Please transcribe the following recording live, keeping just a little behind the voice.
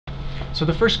So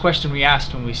the first question we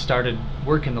asked when we started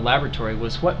work in the laboratory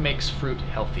was, what makes fruit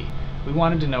healthy? We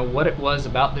wanted to know what it was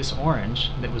about this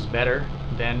orange that was better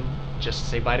than just,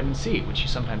 say, vitamin C, which you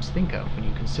sometimes think of when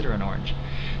you consider an orange.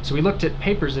 So we looked at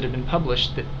papers that had been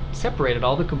published that separated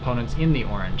all the components in the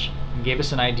orange and gave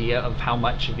us an idea of how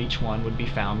much of each one would be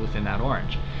found within that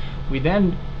orange. We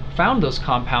then found those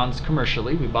compounds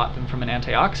commercially. We bought them from an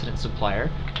antioxidant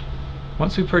supplier.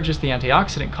 Once we purchase the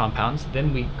antioxidant compounds,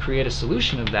 then we create a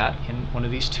solution of that in one of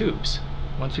these tubes.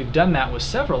 Once we've done that with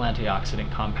several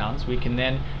antioxidant compounds, we can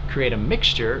then create a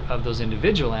mixture of those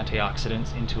individual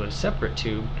antioxidants into a separate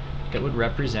tube that would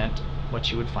represent what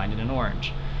you would find in an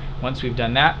orange. Once we've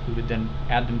done that, we would then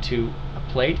add them to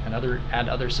a plate and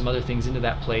add some other things into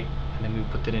that plate, and then we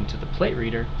would put that into the plate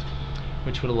reader,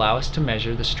 which would allow us to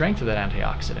measure the strength of that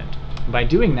antioxidant. By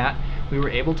doing that, we were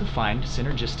able to find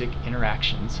synergistic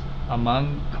interactions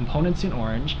among components in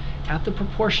orange at the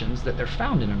proportions that they're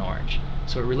found in an orange.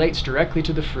 So it relates directly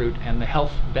to the fruit and the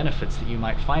health benefits that you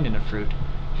might find in a fruit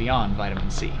beyond vitamin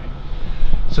C.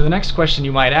 So the next question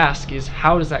you might ask is,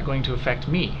 how is that going to affect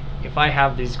me? If I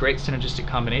have these great synergistic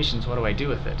combinations, what do I do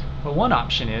with it? Well, one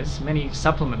option is many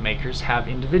supplement makers have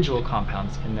individual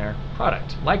compounds in their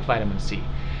product, like vitamin C.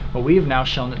 Well, we have now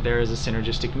shown that there is a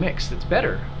synergistic mix that's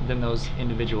better than those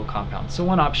individual compounds. So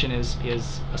one option is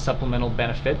a supplemental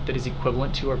benefit that is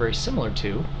equivalent to or very similar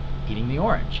to eating the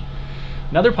orange.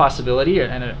 Another possibility,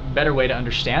 and a better way to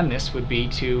understand this, would be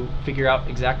to figure out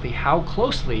exactly how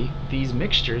closely these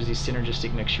mixtures, these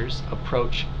synergistic mixtures,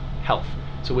 approach health.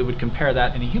 So we would compare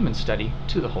that in a human study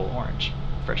to the whole orange,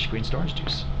 fresh squeezed orange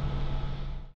juice.